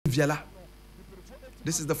Viala.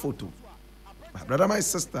 This is the photo. My brother, my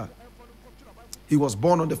sister. He was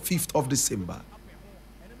born on the 5th of December,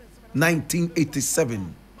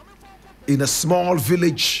 1987, in a small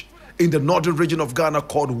village in the northern region of Ghana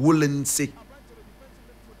called Wolense.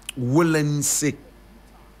 Wolense.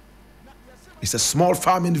 It's a small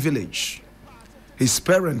farming village. His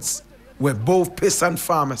parents were both peasant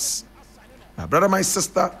farmers. My brother, my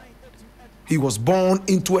sister, he was born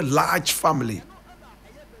into a large family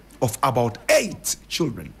of about 8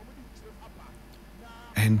 children.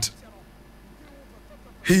 And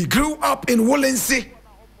he grew up in Wolense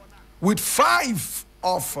with 5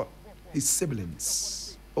 of his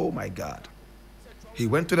siblings. Oh my God. He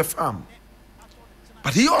went to the farm,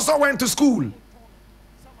 but he also went to school.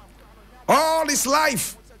 All his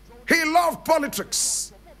life, he loved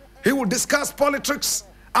politics. He would discuss politics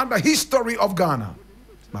and the history of Ghana.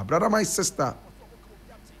 My brother, my sister,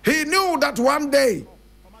 he knew that one day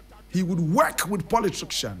he would work with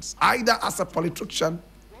politicians, either as a politician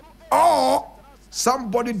or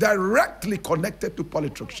somebody directly connected to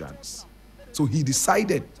politicians. So he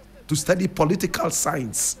decided to study political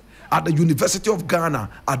science at the University of Ghana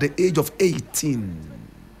at the age of 18.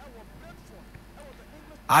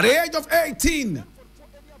 At the age of 18,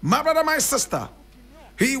 my brother, my sister,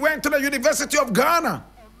 he went to the University of Ghana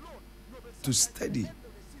to study.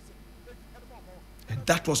 And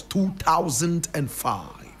that was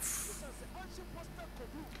 2005.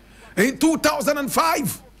 In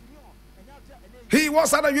 2005, he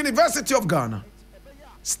was at the University of Ghana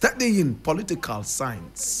studying political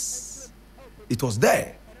science. It was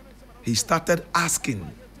there he started asking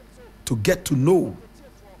to get to know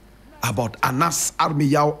about Anas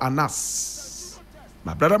Armiyao Anas.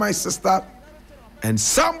 My brother, my sister, and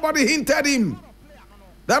somebody hinted him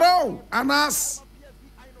that, oh, Anas,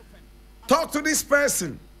 talk to this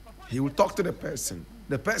person. He will talk to the person.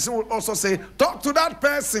 The person will also say, talk to that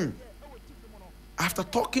person. After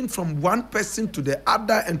talking from one person to the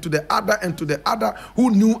other and to the other and to the other,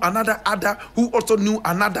 who knew another other, who also knew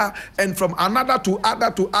another, and from another to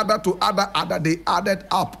other to other to other, they added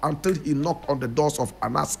up until he knocked on the doors of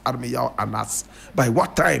Anas Armiyao Anas. By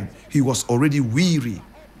what time he was already weary.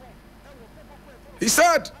 He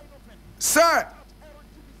said, sir,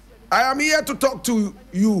 I am here to talk to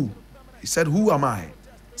you. He said, who am I? He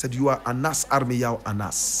said, you are Anas Armiyao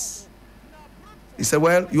Anas. He said,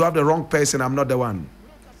 well, you have the wrong person. I'm not the one.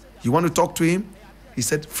 You want to talk to him? He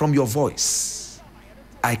said, from your voice,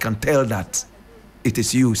 I can tell that it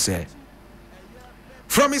is you, sir.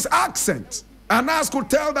 From his accent, Anas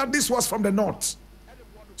could tell that this was from the north.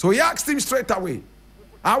 So he asked him straight away,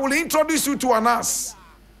 I will introduce you to Anas.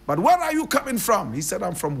 But where are you coming from? He said,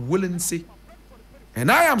 I'm from Wolense.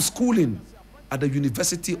 And I am schooling at the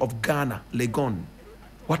University of Ghana, Legon.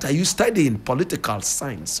 What are you studying? Political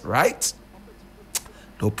science, right?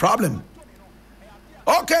 No problem.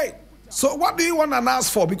 Okay, so what do you want Anas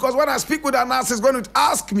for? Because when I speak with Anas, he's going to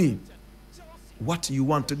ask me, what do you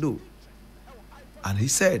want to do? And he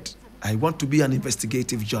said, I want to be an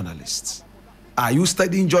investigative journalist. Are you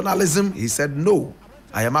studying journalism? He said, no,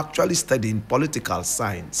 I am actually studying political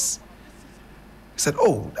science. He said,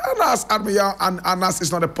 oh, Anas Armiyao Anas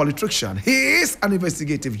is not a politician. He is an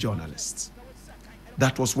investigative journalist.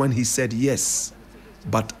 That was when he said, yes,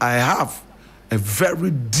 but I have a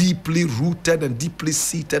very deeply rooted and deeply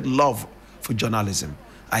seated love for journalism.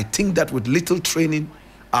 I think that with little training,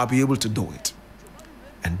 I'll be able to do it.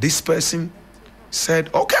 And this person said,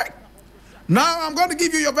 okay, now I'm going to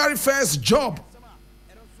give you your very first job.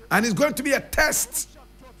 And it's going to be a test.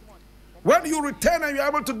 When you return and you're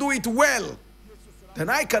able to do it well, then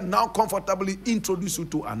I can now comfortably introduce you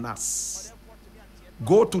to Anas.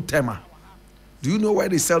 Go to Tema. Do you know where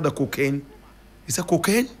they sell the cocaine? He said,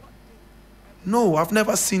 cocaine? No, I've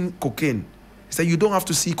never seen cocaine. He said, you don't have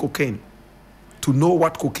to see cocaine to know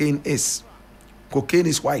what cocaine is. Cocaine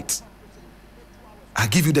is white. I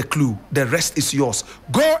give you the clue. The rest is yours.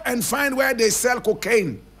 Go and find where they sell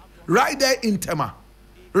cocaine. Right there in Tema.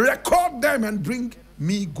 Record them and bring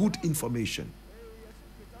me good information.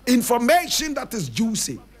 Information that is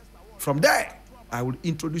juicy. From there, I will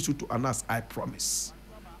introduce you to Anas, I promise.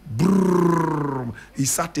 Brrr. He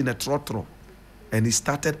sat in a trotro and he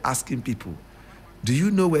started asking people, do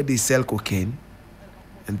you know where they sell cocaine?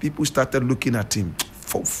 And people started looking at him.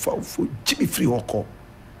 Jimmy Free Hoko.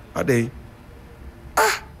 Are they?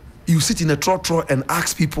 You sit in a trotro and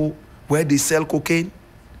ask people where they sell cocaine?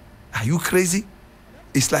 Are you crazy?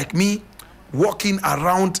 It's like me walking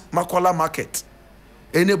around Makwala Market.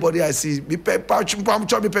 Anybody I see,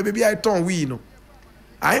 maybe I turn we, you know.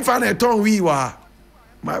 I ain't find a turn we, my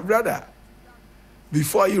brother.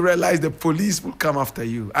 before you realize the police will come after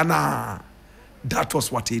you. And that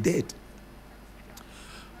was what he did.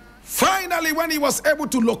 Finally, when he was able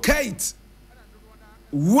to locate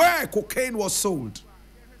where cocaine was sold,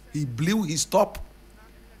 he blew his top,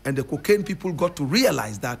 and the cocaine people got to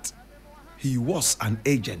realize that he was an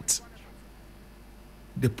agent.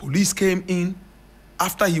 The police came in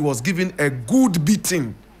after he was given a good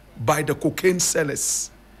beating by the cocaine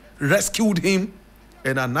sellers, rescued him,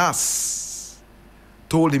 and Anas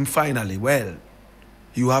told him finally, well,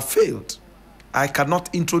 you have failed. I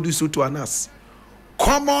cannot introduce you to Anas.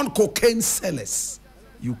 Common cocaine sellers,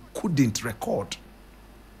 you couldn't record.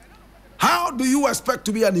 How do you expect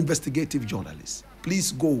to be an investigative journalist?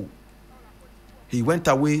 Please go. He went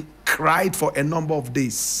away, cried for a number of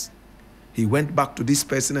days. He went back to this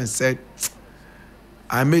person and said,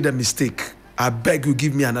 I made a mistake. I beg you,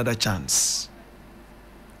 give me another chance.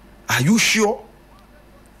 Are you sure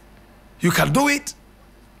you can do it?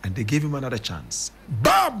 And they gave him another chance.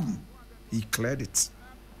 Bam! He cleared it.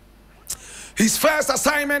 His first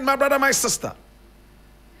assignment, my brother, my sister,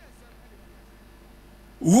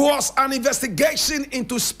 was an investigation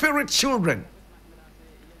into spirit children.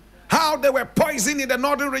 How they were poisoned in the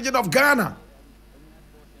northern region of Ghana.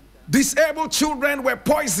 Disabled children were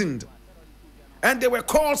poisoned, and they were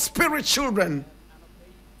called spirit children.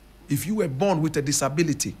 If you were born with a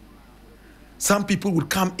disability, some people would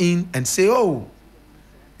come in and say, oh,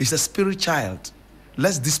 it's a spirit child.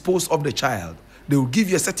 Let's dispose of the child. They will give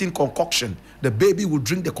you a certain concoction. The baby will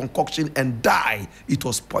drink the concoction and die. It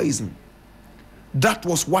was poison. That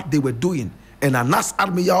was what they were doing. And Ahmed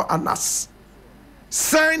Hussein-Suale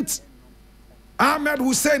sent Ahmed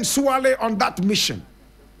Hussein-Suale on that mission.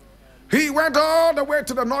 He went all the way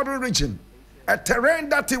to the northern region, a terrain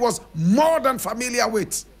that he was more than familiar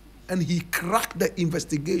with, and he cracked the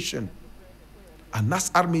investigation. Ahmed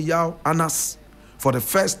Hussein-Suale, for the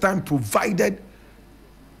first time, provided,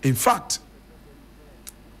 in fact,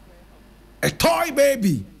 a toy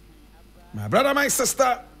baby, my brother, my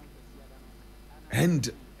sister,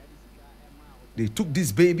 and they took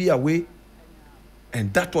this baby away,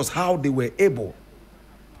 and that was how they were able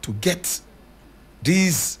to get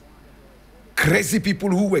these crazy people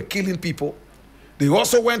who were killing people. They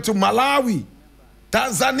also went to Malawi,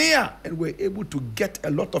 Tanzania, and were able to get a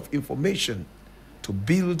lot of information to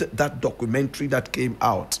build that documentary that came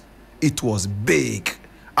out. It was big.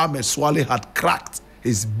 Ahmed Suale had cracked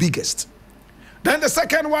his biggest. Then the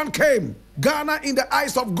second one came, Ghana in the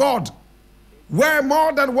Eyes of God, where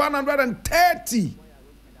more than 130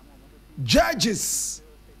 judges,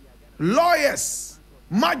 lawyers,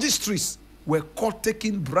 magistrates were caught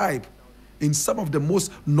taking bribe in some of the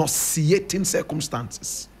most nauseating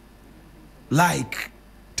circumstances, like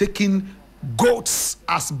taking goats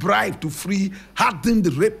as bribe to free hardened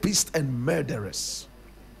rapists and murderers.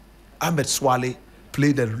 Ahmed Suale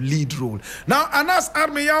played a lead role. Now,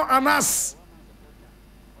 Anas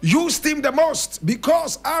used him the most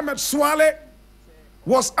because Ahmed Suale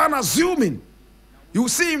was unassuming. You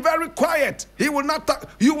see him very quiet. You will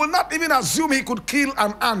not even assume he could kill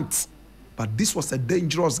an ant. But this was a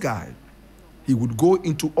dangerous guy. He would go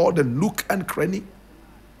into all the nook and cranny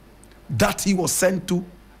that he was sent to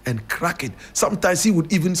and crack it. Sometimes he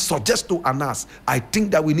would even suggest to Anas, I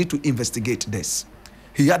think that we need to investigate this.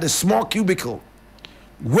 He had a small cubicle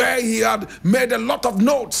where he had made a lot of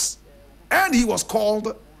notes, and he was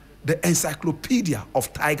called the Encyclopedia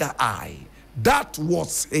of Tiger Eye. That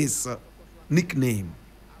was his nickname.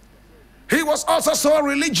 He was also so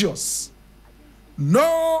religious.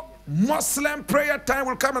 No Muslim prayer time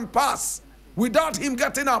will come and pass without him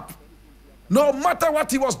getting up. No matter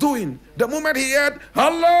what he was doing, the moment he heard,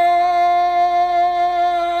 Allahu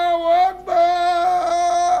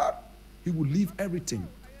Akbar, he would leave everything,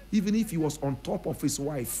 even if he was on top of his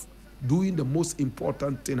wife, doing the most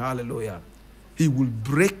important thing, hallelujah. He will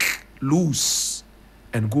break loose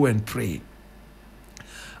and go and pray.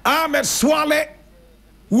 Ahmed Suale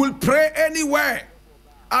will pray anywhere,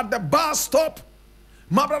 at the bus stop,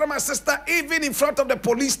 my brother, my sister, even in front of the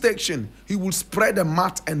police station, he will spread a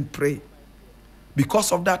mat and pray.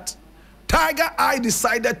 Because of that, Tiger Eye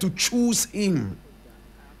decided to choose him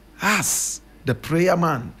as the prayer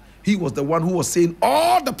man. He was the one who was saying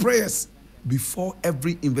all the prayers before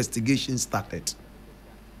every investigation started.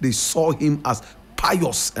 They saw him as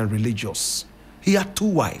pious and religious. He had 2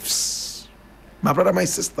 wives. My brother, my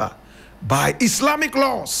sister, by Islamic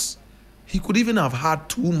laws, he could even have had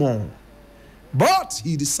 2 more. But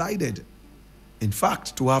he decided, in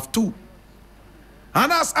fact, to have 2.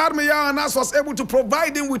 Anas was able to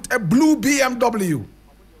provide him with a blue BMW.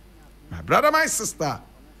 My brother, my sister,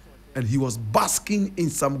 and he was basking in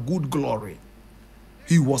some good glory.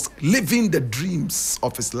 He was living the dreams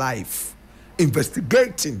of his life,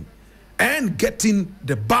 investigating and getting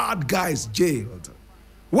the bad guys jailed.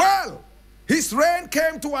 Well, his reign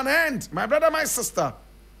came to an end, my brother, my sister,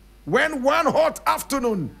 when one hot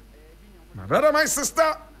afternoon, my brother, my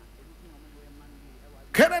sister,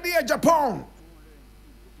 Kennedy of Japan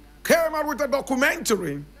came out with a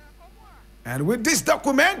documentary. And with this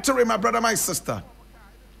documentary, my brother, my sister,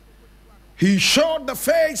 he showed the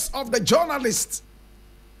face of the journalist,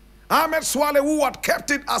 Ahmed Hussein-Suale, who had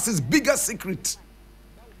kept it as his biggest secret.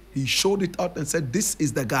 He showed it out and said, this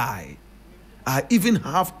is the guy. I even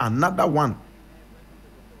have another one.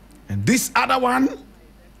 And this other one,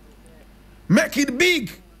 make it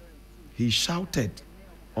big. He shouted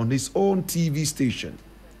on his own TV station,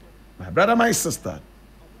 my brother, my sister.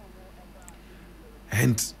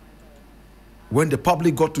 And when the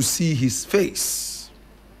public got to see his face,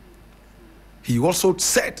 he also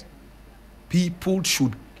said people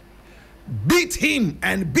should beat him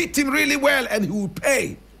and beat him really well, and he would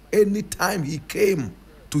pay anytime he came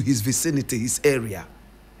to his vicinity, his area,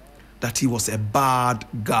 that he was a bad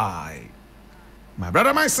guy. My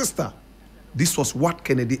brother, my sister, this was what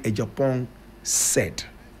Kennedy Ejapong said.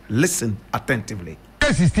 Listen attentively.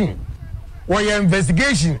 16, why your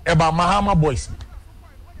investigation about Mahama boys?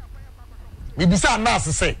 We decide now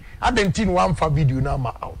to say, I didn't see one for video now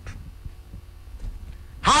out.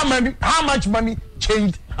 How much money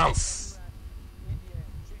changed hands?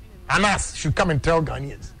 And us should come and tell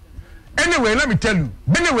Ghanaians. Anyway, let me tell you.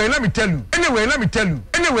 Anyway, let me tell you. Anyway, let me tell you.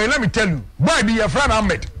 Anyway, let me tell you. Boy, be your friend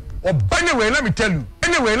Ahmed. Or anyway, let me tell you.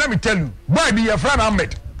 Anyway, let me tell you. Boy, be your friend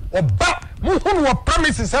Ahmed. Or Muhun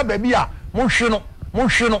promises have baby. Mushino.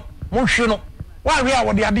 Why we are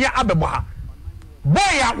what the idea Abebaha?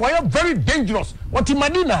 Boy, why are very dangerous. What in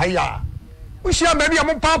Madina Haya? We shall maybe a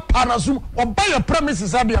mumpa panasum or buy your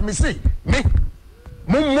premises at the Amissi. Me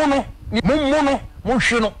Mummono,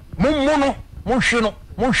 Mushino, Mummono, Mushino,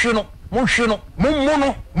 Mushino,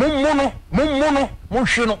 Mummono, Mushino, Mummono,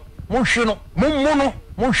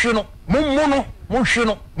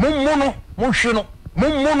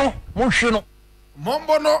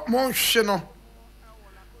 Mombono, Monshino.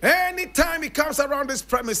 Anytime he comes around this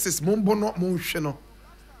premises, Mombono, Monshino.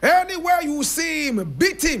 Anywhere you see him,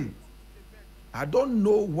 beat him. I don't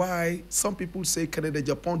know why some people say Kennedy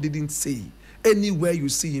Japan didn't say anywhere you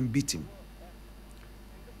see him, beat him.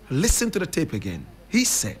 Listen to the tape again. He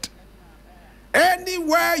said,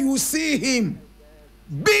 anywhere you see him,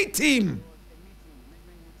 beat him.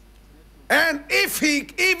 And if he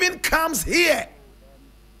even comes here,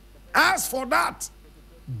 as for that,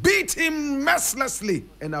 beat him mercilessly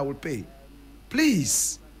and I will pay.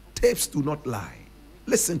 Please, tapes do not lie.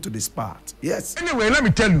 Listen to this part. Yes. Anyway, let me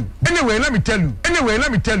tell you. Anyway, let me tell you. Anyway,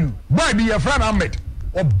 let me tell you. Boy, be your friend Ahmed.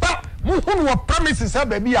 Or Muhun promises have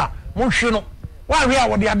baby. Mushino. Why we are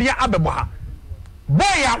what the idea Abebaha?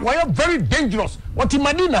 Boy, why are very dangerous. What in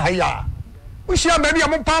Madina Haya? We shall maybe a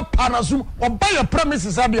mumpa panasum or buy your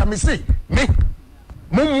premises at the Amissi. Me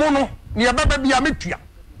Mummono, near baby Amitria.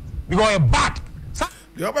 Because a bat.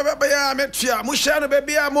 Your baby Amitria, Mushana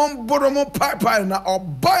baby a Mumboromo pipeline or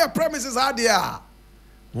buy your premises at the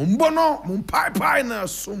Mumbono, Mumpipeline,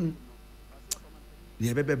 sum.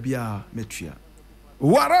 Near baby Amitria.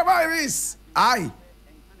 Whatever it is,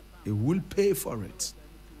 it will pay for it.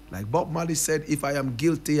 Like Bob Marley said, if I am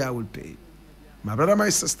guilty, I will pay. My brother, my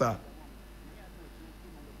sister.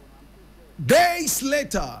 Days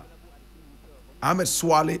later, Ahmed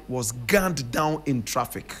Hussein-Suale was gunned down in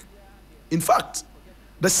traffic. In fact,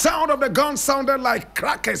 the sound of the gun sounded like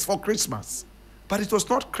crackers for Christmas. But it was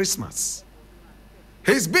not Christmas.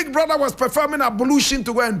 His big brother was performing ablution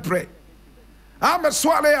to go and pray. Ahmed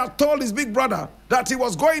Hussein-Suale had told his big brother that he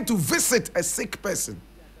was going to visit a sick person.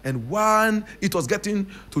 And when it was getting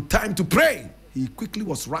to time to pray, he quickly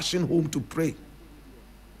was rushing home to pray.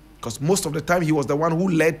 Because most of the time he was the one who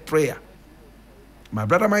led prayer. My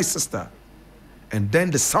brother, my sister. And then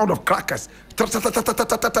the sound of crackers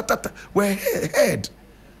were heard.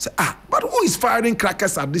 So, but who is firing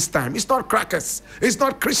crackers at this time? It's not crackers. It's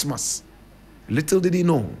not Christmas. Little did he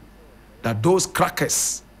know that those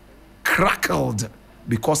crackers crackled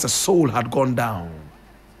because a soul had gone down.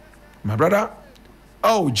 My brother,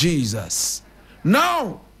 oh Jesus.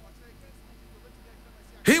 Now,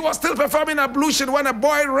 he was still performing ablution when a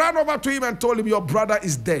boy ran over to him and told him, your brother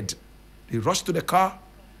is dead. They rushed to the car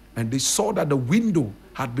and they saw that the window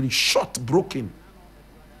had been shot, broken.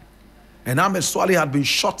 And Ahmed Hussein-Suale had been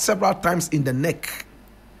shot several times in the neck.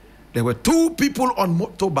 There were two people on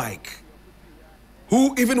motorbike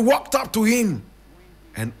who even walked up to him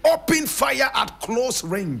and opened fire at close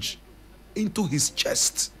range into his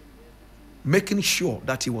chest. making sure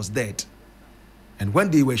that he was dead. And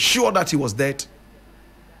when they were sure that he was dead,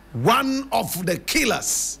 one of the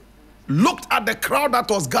killers looked at the crowd that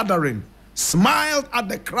was gathering, smiled at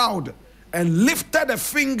the crowd, and lifted a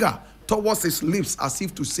finger towards his lips as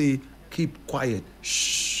if to say, keep quiet,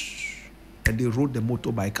 shh. And they rode the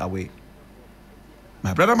motorbike away.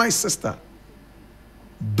 My brother, my sister,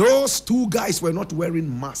 those two guys were not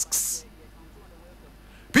wearing masks.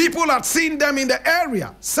 People had seen them in the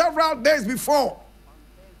area several days before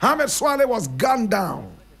Ahmed Suale was gunned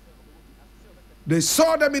down. They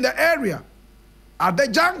saw them in the area at the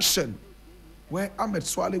junction where Ahmed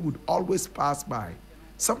Suale would always pass by.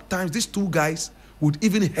 Sometimes these two guys would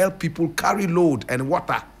even help people carry load and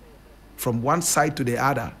water from one side to the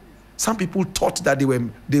other. Some people thought that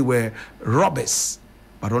they were robbers.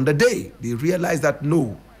 But on the day, they realized that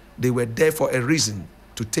no, they were there for a reason,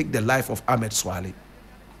 to take the life of Ahmed Suale.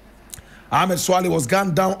 Ahmed Suale was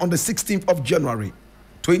gunned down on the 16th of January,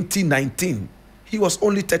 2019. He was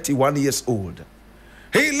only 31 years old.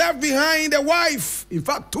 He left behind a wife, in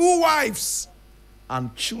fact, 2 wives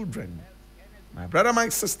and children. My brother, my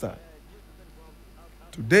sister,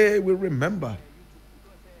 today we remember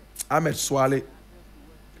Ahmed Suale.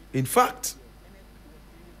 In fact,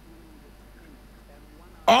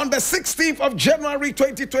 on the 16th of January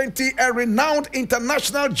 2020, a renowned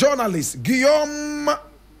international journalist, Guillaume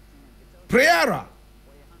Pereira,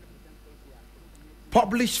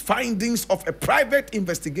 published findings of a private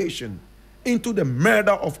investigation into the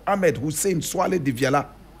murder of Ahmed Hussein-Suale de Viala.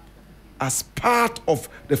 As part of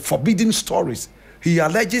the forbidden stories, he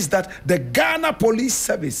alleges that the Ghana Police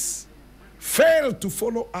Service failed to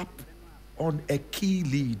follow up on a key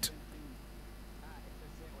lead.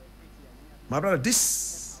 My brother,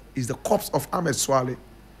 this is the corpse of Ahmed Suale.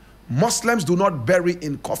 Muslims do not bury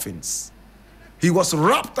in coffins. He was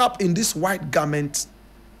wrapped up in this white garment,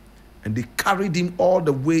 and they carried him all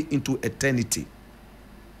the way into eternity.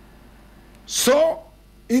 So,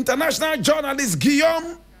 international journalist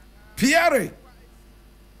Guillaume Pereira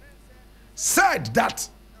said that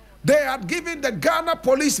they had given the Ghana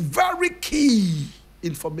police very key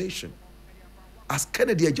information. As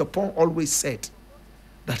Kennedy Ejapon always said,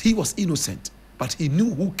 that he was innocent, but he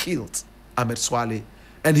knew who killed Ahmed Suale.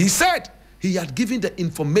 And he said he had given the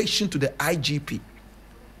information to the IGP,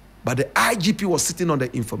 but the IGP was sitting on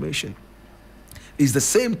the information. It's the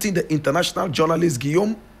same thing the international journalist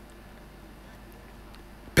Guillaume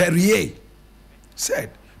Pereira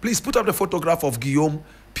said. Please put up the photograph of Guillaume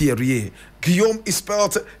Pereira. Guillaume is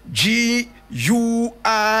spelled G-U-I-L-L-A-U-M-E.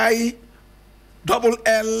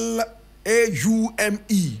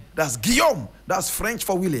 That's Guillaume. That's French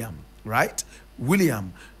for William, right?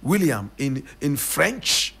 William. In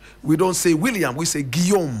French, we don't say William, we say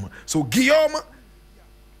Guillaume. So Guillaume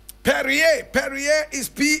Pereira. Pereira is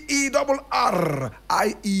P-E-R-R-I-E-R.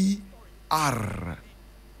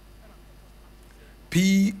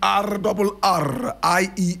 P-R-R-R-I-E-R.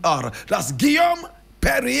 That's Guillaume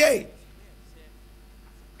Pereira.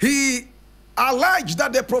 He alleged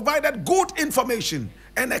that they provided good information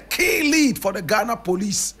and a key lead for the Ghana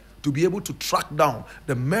police to be able to track down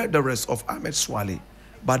the murderers of Ahmed Suale.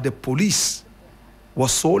 But the police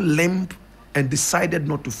was so limp and decided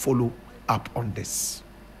not to follow up on this.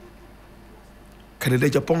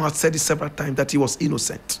 Kennedy Ejapon had said it several times that he was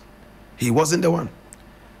innocent. He wasn't the one.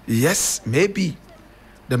 Yes, maybe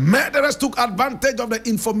the murderers took advantage of the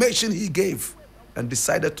information he gave and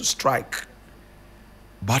decided to strike.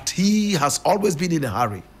 But he has always been in a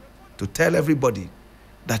hurry to tell everybody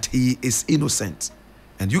that he is innocent.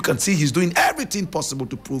 And you can see he's doing everything possible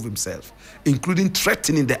to prove himself, including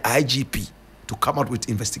threatening the IGP to come out with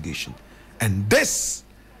investigation. And this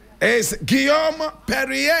is Guillaume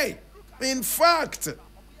Pereira, in fact,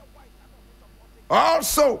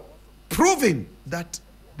 also proving that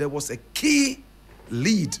there was a key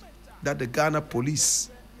lead that the Ghana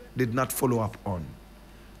police did not follow up on.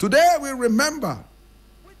 Today we remember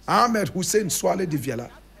Ahmed Hussein-Suale de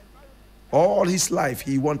Viala. All his life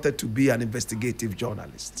he wanted to be an investigative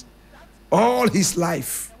journalist. All his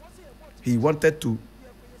life he wanted to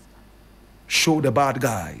show the bad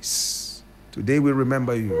guys. Today we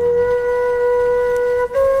remember you.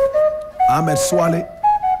 Ahmed Suale.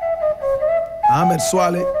 Ahmed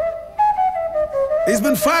Suale. It's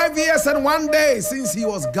been 5 years and 1 day since he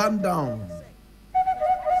was gunned down.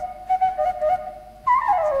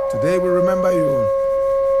 Today we remember you.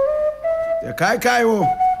 Yakai wo.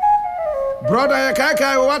 Brother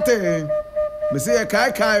Yakai wo what? Me say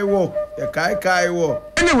Yakai wo. Yakai wo.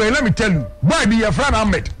 Anyway, let me tell you, boy be your friend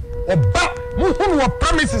Ahmed. Oba mo hu no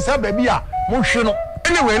promises say baby a mo hwe no.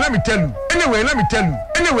 Anyway, let me tell you.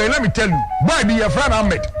 Boy be your friend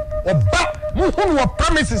Ahmed. oba muhunu wo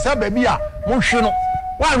premises ha baby a mohwe no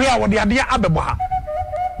wa hwe a wo de ade abebo ha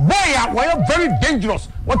boy a wo very dangerous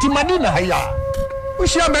what Madina ha ya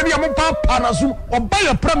ushia baby a mo papa na so oba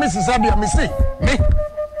your premises ha bia me say me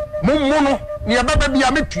mummuno ne ababa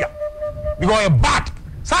bia metua because bad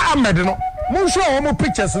sa Ahmed no mo show wo mo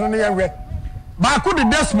pictures no ne yehwe ba ko de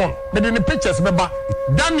Desmond me de pictures beba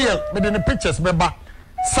Daniel me de pictures beba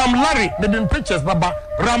Sam Larry me de pictures baba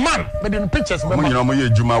Raman me de pictures baba you know mo ye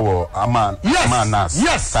juma wo Aman Nas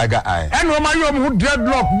yes Tiger Eye and wo ma yo mo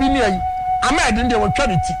dreadlock bi ne ayi Ahmed ndi wo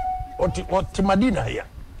charity what Madina here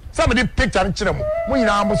some of the picture nkyere mo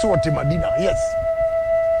nyina mo so what Madina yes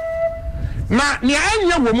na ni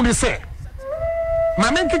anya wo mu de say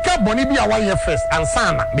ma men kika boni bi a wa ye first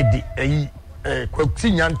ansa na me di ayi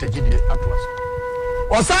kwati nyanta gidie atwas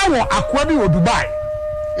osa wo akwa bi wo Dubai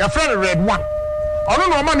your friend red one ono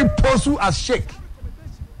no man post as shake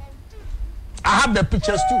I have the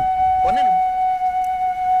pictures too.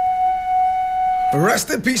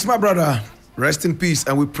 Rest in peace, my brother. Rest in peace,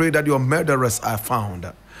 and we pray that your murderers are found.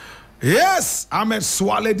 Yes, Ahmed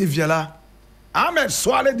Suale de Viala. Ahmed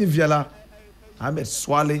Suale de Viala. Ahmed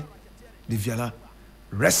Suale de Viala.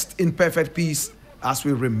 Rest in perfect peace as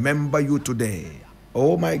we remember you today.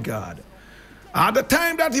 Oh my God. At the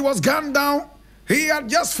time that he was gunned down, he had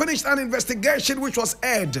just finished an investigation which was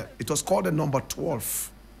aired. It was called the number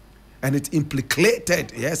 12. And it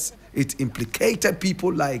implicated, yes, it implicated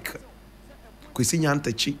people like Kwesi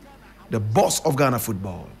Nyantakyi, the boss of Ghana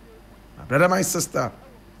football. My brother, my sister.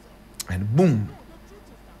 And boom,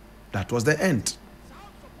 that was the end.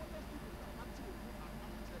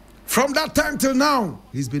 From that time till now,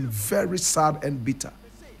 he's been very sad and bitter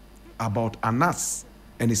about Anas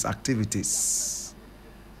and his activities.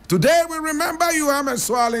 Today we remember you, Ahmed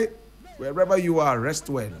Suale. Wherever you are, rest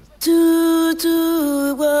well.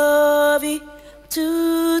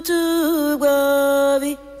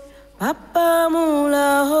 Papa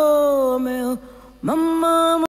mula home, mama.